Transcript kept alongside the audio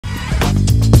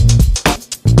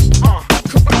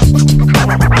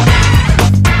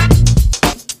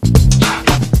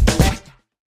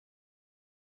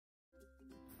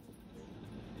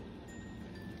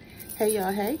Hey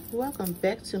y'all, hey, welcome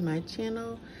back to my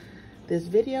channel. This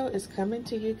video is coming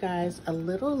to you guys a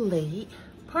little late,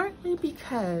 partly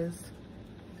because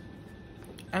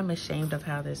I'm ashamed of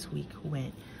how this week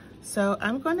went. So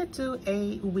I'm going to do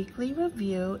a weekly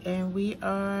review, and we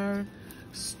are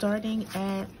starting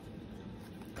at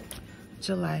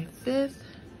July 5th,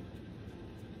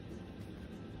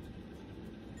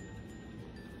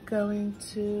 going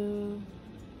to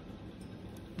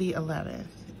the 11th.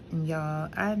 And y'all,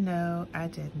 I know I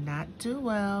did not do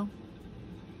well,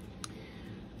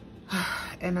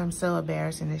 and I'm so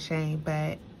embarrassed and ashamed,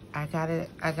 but I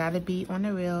gotta be on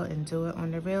the reel and do it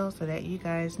on the reel so that you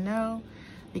guys know,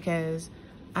 because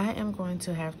I am going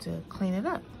to have to clean it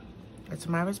up. It's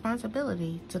my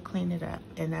responsibility to clean it up,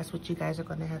 and that's what you guys are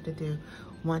going to have to do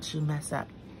once you mess up.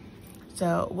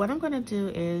 So what I'm going to do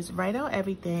is write out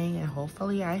everything, and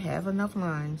hopefully I have enough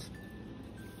lines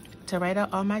to write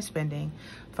out all my spending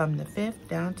from the 5th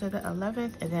down to the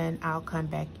 11th, and then I'll come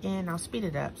back in. I'll speed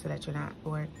it up so that you're not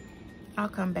bored. I'll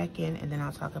come back in and then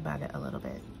I'll talk about it a little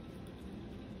bit.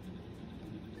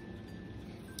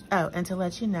 Oh, and to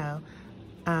let you know,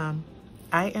 I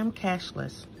am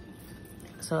cashless,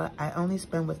 so I only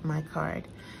spend with my card,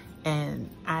 and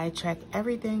I track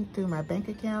everything through my bank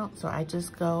account. So I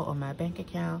just go on my bank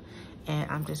account and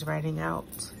I'm just writing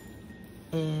out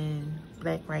in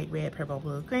black, white, red, purple,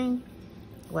 blue, green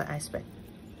what I spent.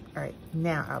 All right,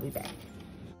 now I'll be back.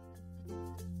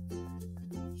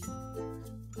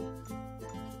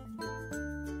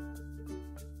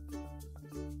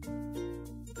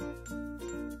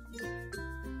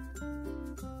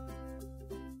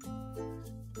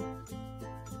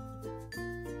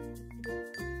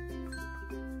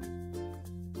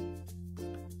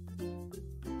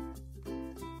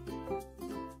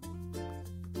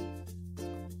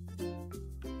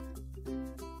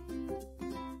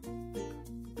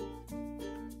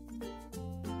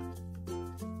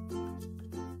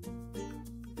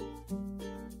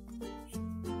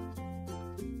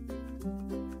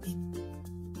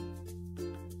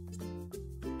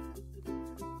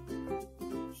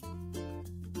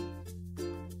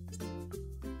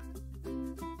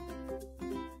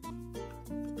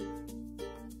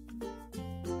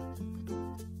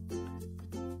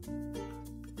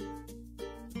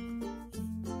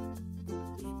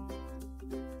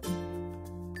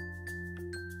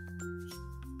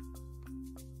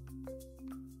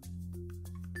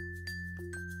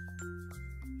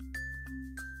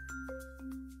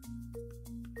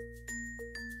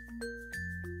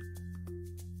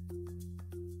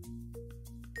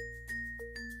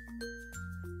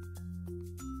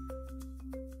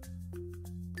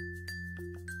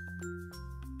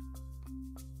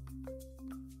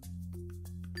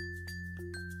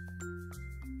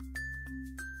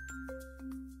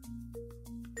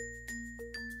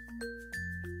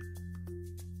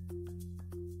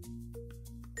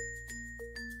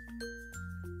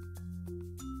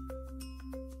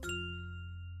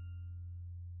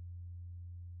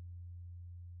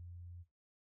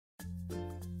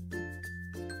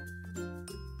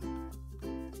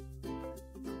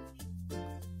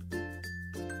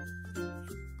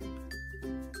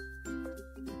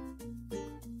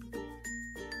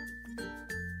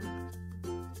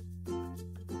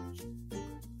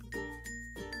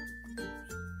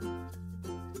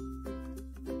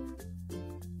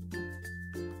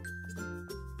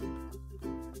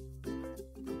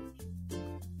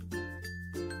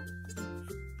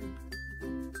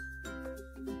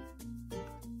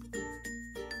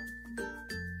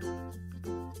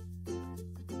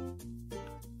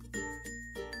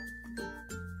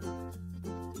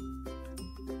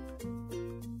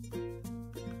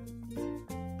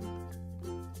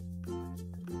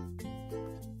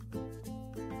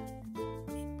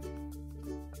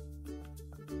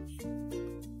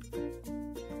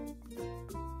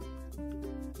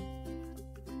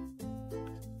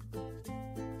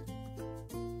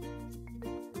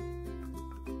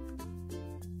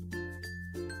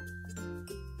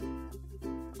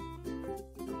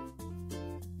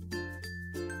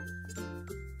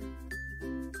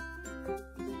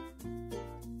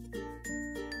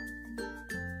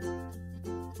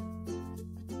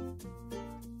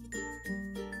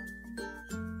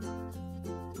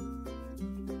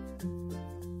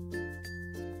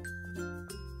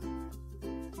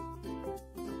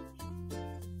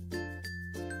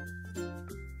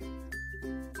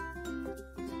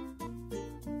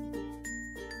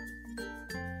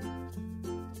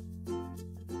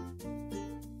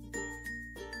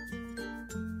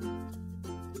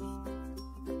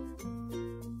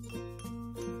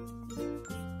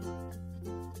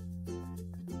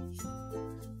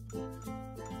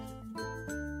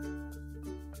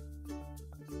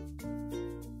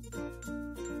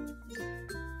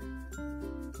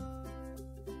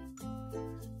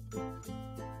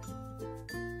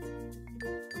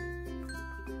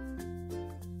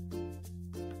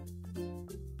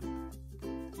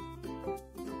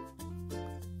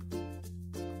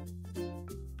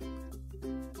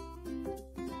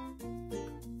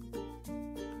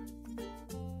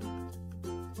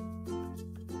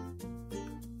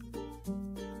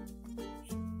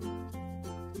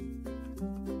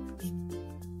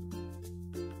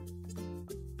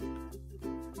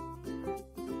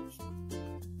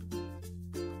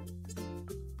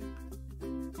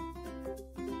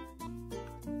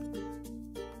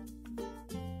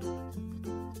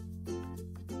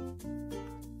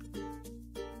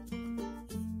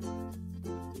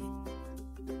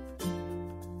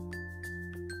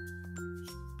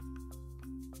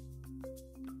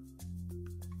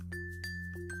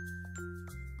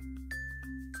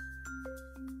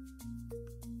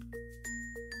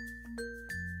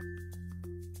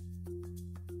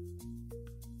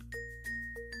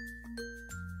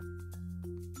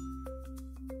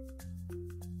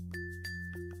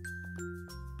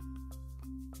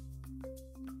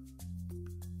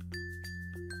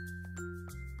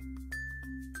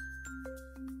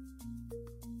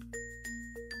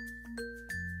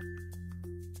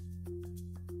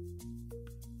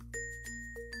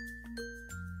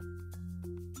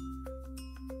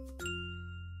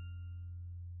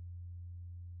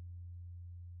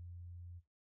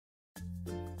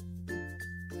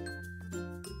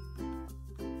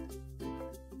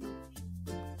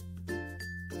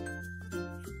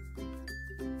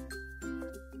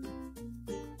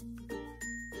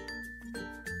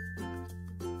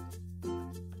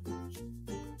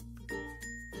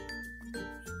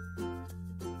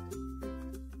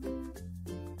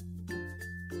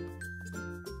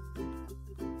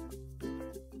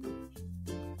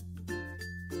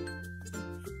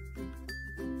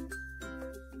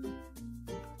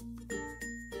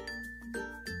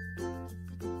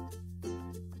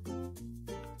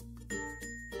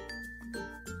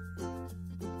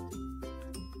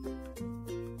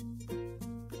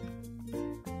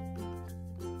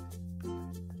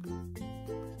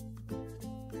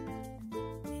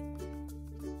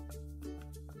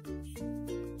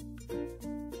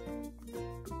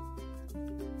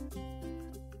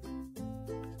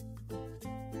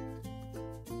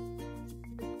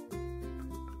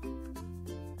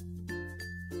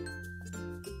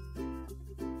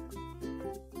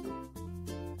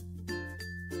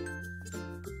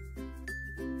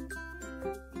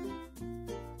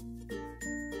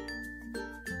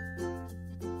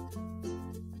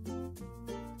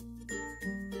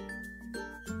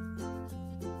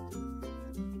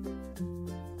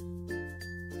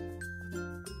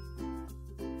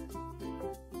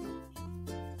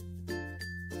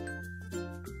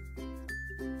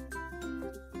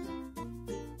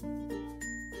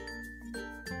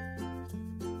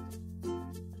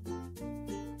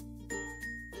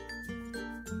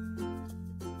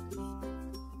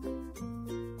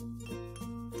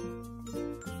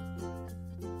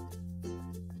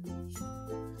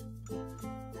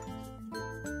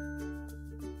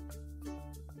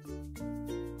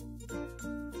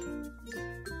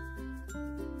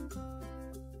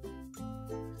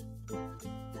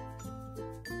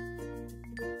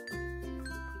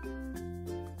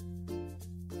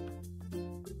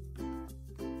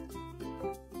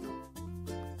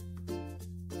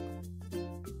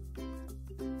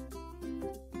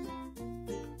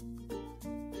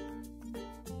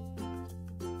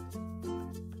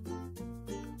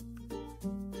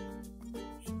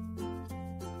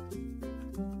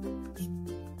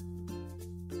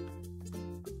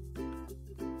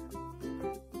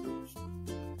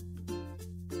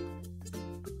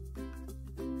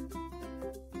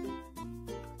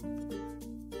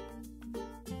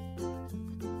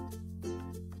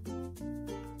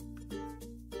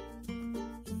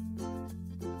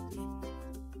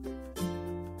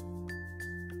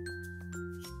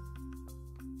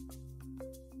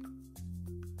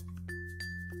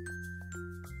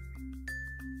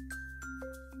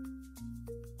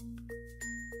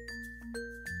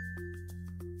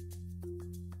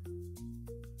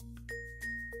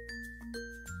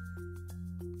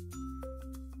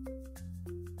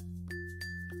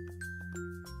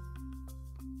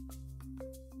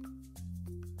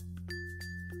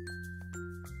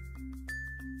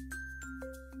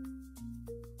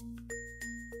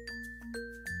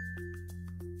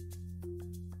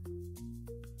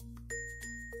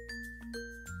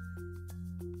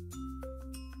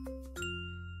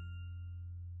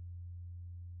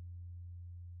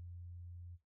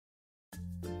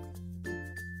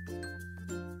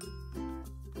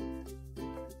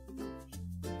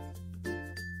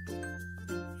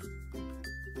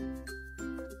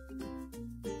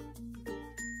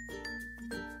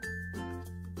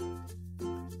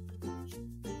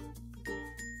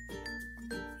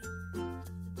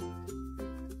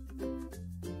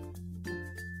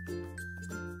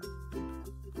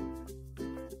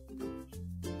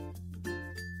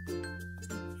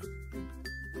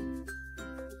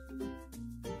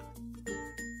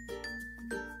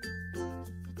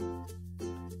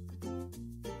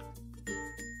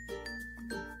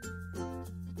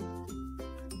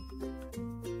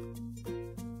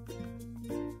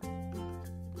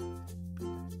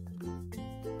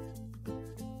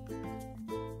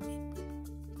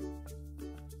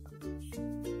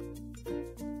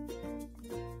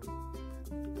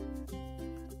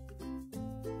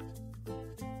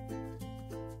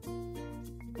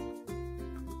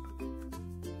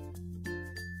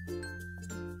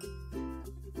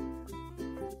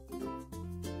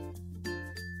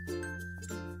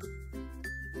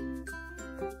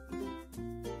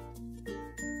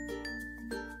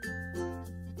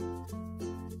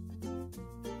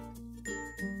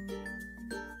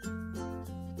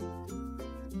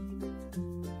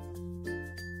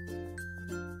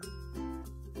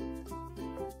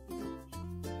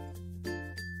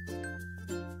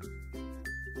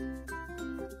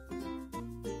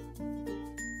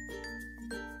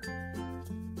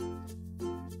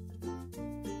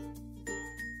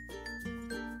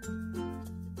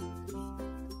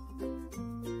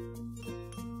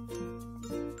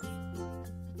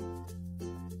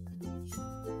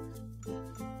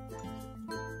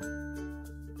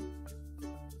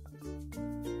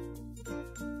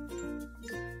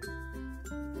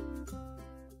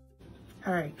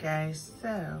 All right, guys,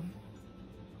 so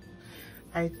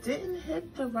I didn't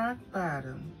hit the rock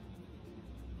bottom.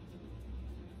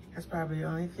 That's probably the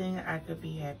only thing I could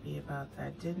be happy about. I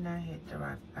did not hit the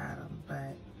rock bottom,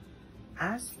 but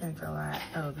I spent a lot.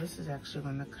 Oh, this is actually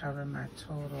going to cover my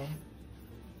total.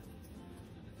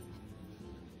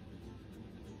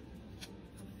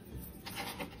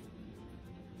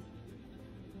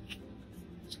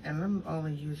 And I'm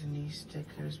only using these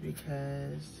stickers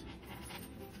because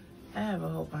I have a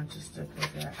whole bunch of stickers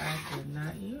that I did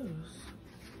not use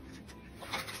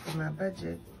for my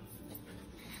budget.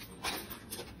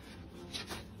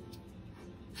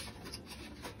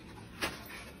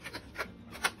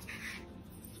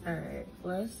 All right,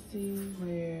 let's see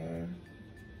where,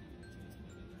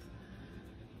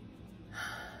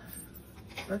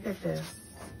 look at this.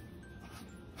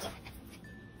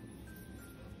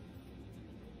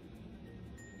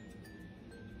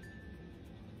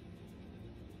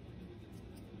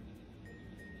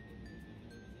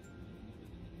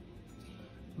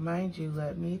 Mind you,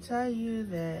 let me tell you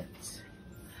that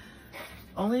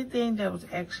only thing that was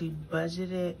actually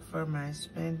budgeted for my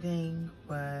spending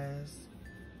was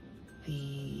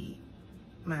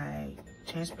my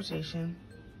transportation,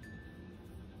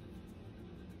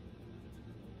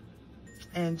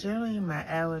 and generally my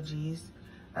allergies.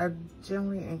 I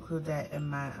generally include that in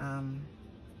my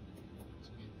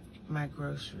my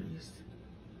groceries,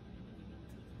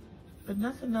 but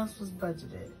nothing else was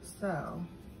budgeted. So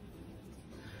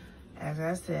as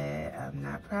I said, I'm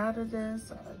not proud of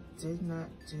this. I did not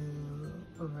do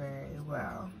very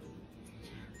well.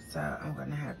 So I'm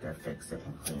gonna have to fix it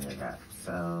and clean it up.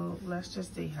 So let's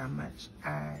just see how much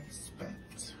I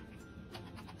spent.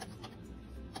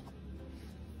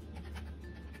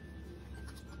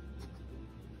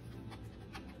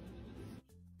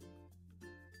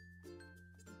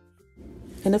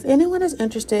 And if anyone is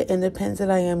interested in the pens that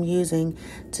I am using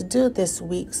to do this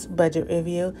week's budget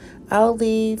review, I'll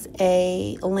leave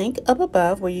a link up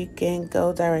above where you can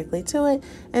go directly to it.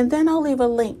 And then I'll leave a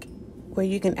link where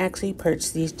you can actually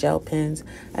purchase these gel pens.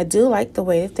 I do like the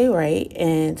way that they write,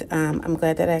 and I'm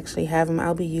glad that I actually have them.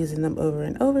 I'll be using them over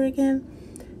and over again.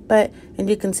 And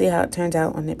you can see how it turns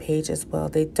out on the page as well.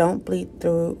 They don't bleed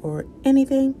through or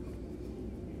anything.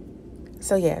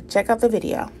 So yeah, check out the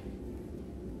video.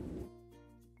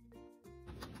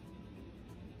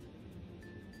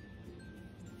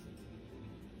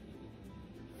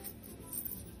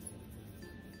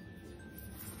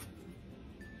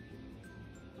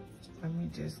 Let me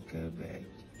just go back.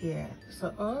 Yeah,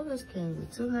 so all this came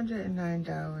to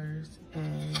 $209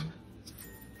 and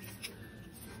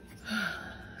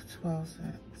 12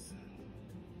 cents.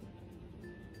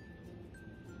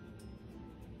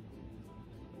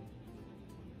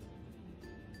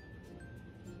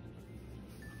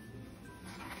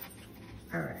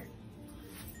 All right.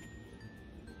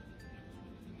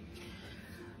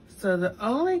 So the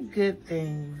only good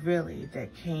thing really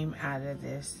that came out of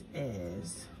this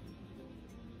is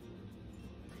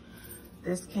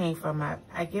this came from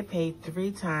I get paid 3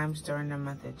 times during the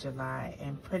month of July,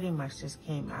 and pretty much this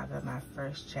came out of my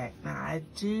first check. Now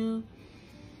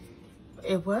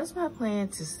it was my plan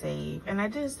to save, and I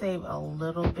did save a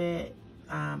little bit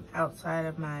outside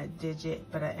of my digit,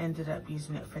 but I ended up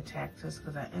using it for taxes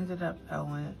because I ended up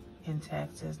owing in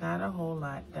taxes. Not a whole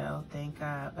lot though, thank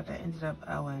God, but I ended up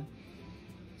owing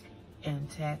in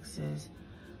taxes.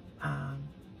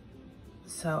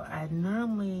 So I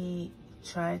normally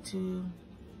try to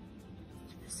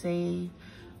save,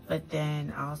 but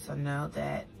then also know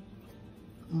that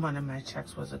one of my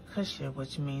checks was a cushion,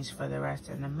 which means for the rest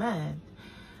of the month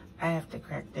I have to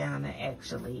crack down and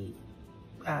actually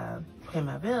pay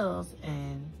my bills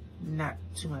and not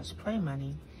too much play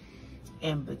money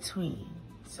in between.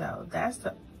 So that's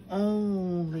the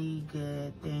only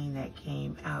good thing that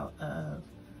came out of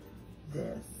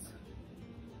this.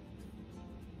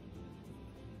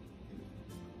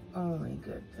 Only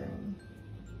good thing.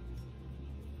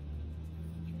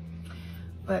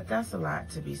 But that's a lot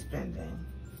to be spending.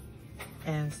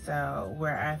 And so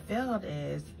where I failed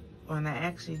is when I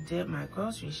actually did my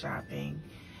grocery shopping,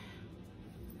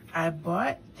 I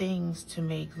bought things to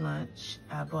make lunch.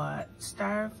 I bought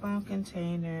styrofoam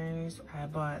containers. I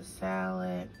bought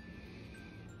salad,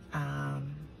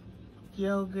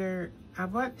 yogurt. I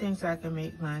bought things so I can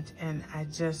make lunch, and I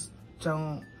just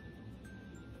don't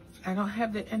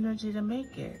have the energy to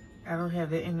make it. I don't have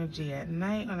the energy at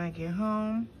night when I get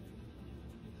home.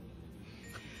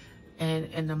 And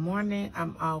in the morning,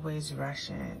 I'm always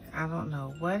rushing. I don't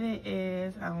know what it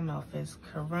is. I don't know if it's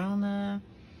Corona.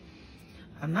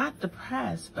 I'm not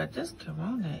depressed, but this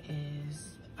Corona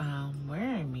is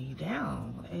wearing me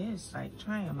down. It's like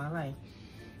trying my life.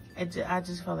 I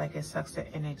just feel like it sucks the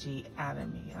energy out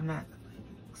of me. I'm not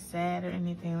like sad or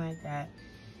anything like that.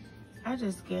 I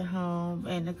just get home,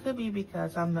 and it could be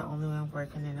because I'm the only one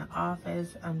working in the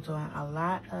office. I'm doing a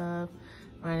lot of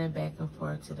running back and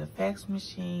forth to the fax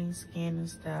machine, scanning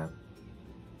stuff,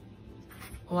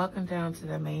 walking down to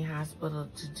the main hospital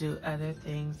to do other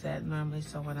things that normally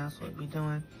someone else would be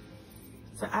doing.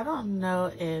 So I don't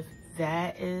know if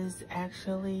that is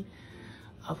actually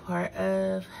a part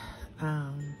of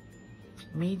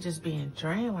me just being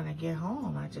drained when I get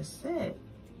home. I just said.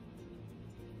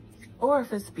 Or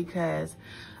if it's because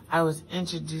I was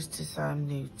introduced to some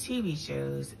new TV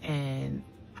shows and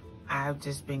I've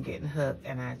just been getting hooked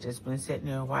and I've just been sitting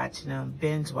there watching them,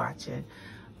 binge watching,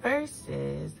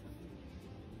 versus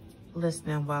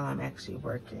listening while I'm actually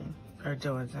working or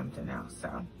doing something else.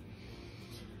 So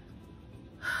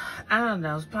I don't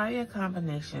know, it's probably a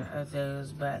combination of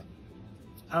those, but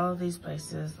all of these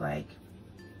places like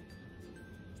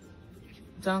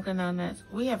Dunkin' Donuts,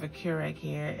 we have a Keurig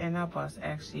here, and our boss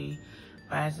actually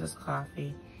buys us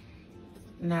coffee.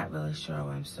 Not really sure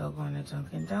why I'm still going to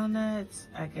Dunkin' Donuts.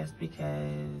 I guess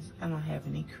because I don't have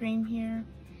any cream here.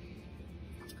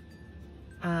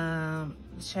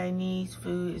 Chinese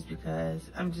food is because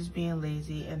I'm just being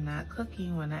lazy and not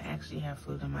cooking when I actually have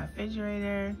food in my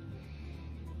refrigerator.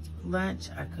 Lunch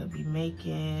I could be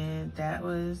making. That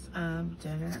was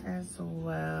dinner as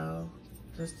well.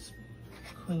 Just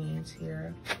Queens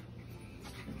here.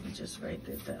 Let me just write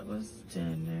that was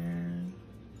dinner.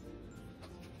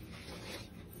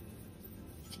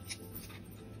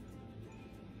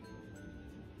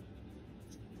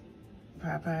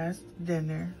 Popeye's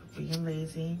dinner, being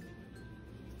lazy.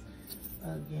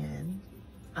 Again.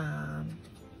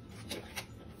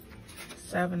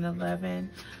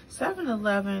 7-Eleven.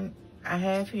 7-Eleven, I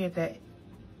have here that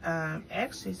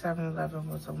actually 7-Eleven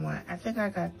was a 1. I think I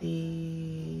got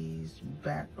these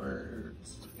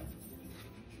backwards.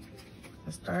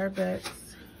 The Starbucks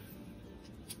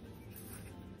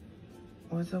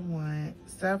was a 1.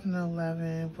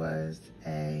 7-Eleven was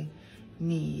a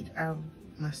need.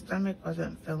 My stomach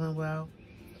wasn't feeling well,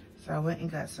 so I went and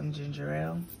got some ginger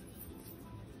ale.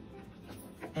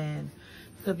 And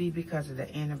it could be because of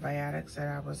the antibiotics that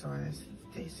I was on.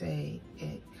 They say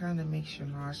it kind of makes you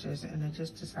nauseous, and I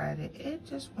just decided it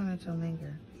just wanted to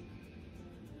linger.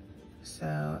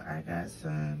 So I got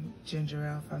some ginger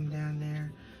ale from down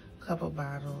there, a couple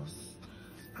bottles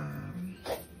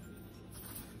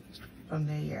from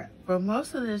there. Yeah. But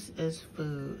most of this is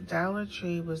food. Dollar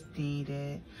Tree was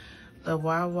needed. The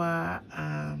Wawa,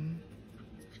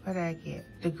 what did I get?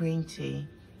 The green tea,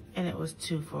 and it was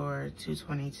 2 for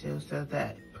 $2.22. So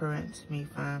that prevents me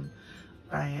from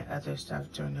buying other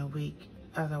stuff during the week.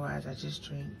 Otherwise, I just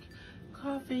drink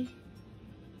coffee.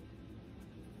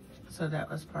 So that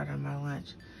was part of my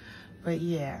lunch. But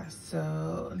yeah,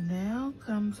 so now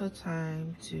comes the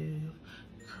time to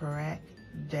crack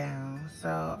down.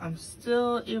 So I'm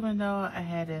still, even though I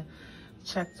had a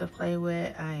check to play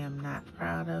with, I am not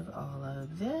proud of all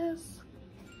of this.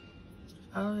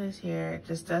 All of this here.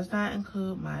 This does not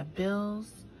include my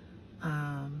bills.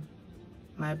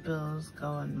 My bills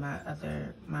go in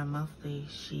my monthly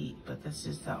sheet, but this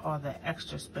is all the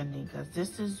extra spending, because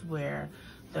this is where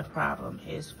the problem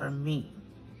is for me.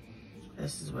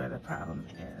 This is where the problem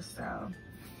is. So,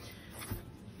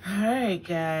 all right,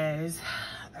 guys,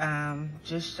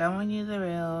 just showing you the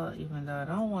real, even though I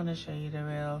don't want to show you the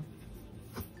real,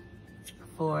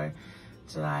 for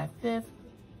July 5th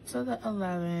to the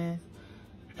 11th,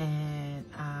 and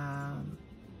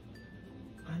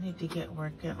I need to get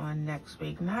working on next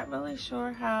week. Not really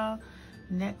sure how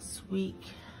next week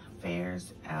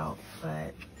fares out,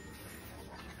 but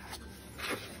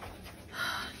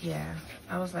yeah,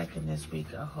 I was liking this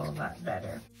week a whole lot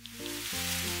better.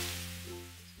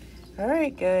 All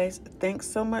right, guys, thanks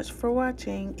so much for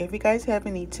watching. If you guys have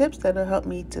any tips that'll help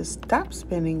me to stop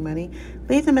spending money,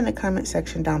 leave them in the comment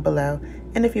section down below.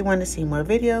 And if you want to see more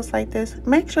videos like this,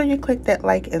 make sure you click that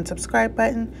like and subscribe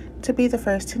button to be the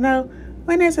first to know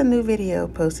when there's a new video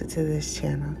posted to this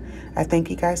channel. I thank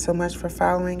you guys so much for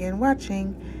following and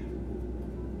watching.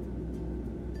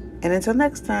 And until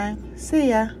next time, see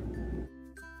ya.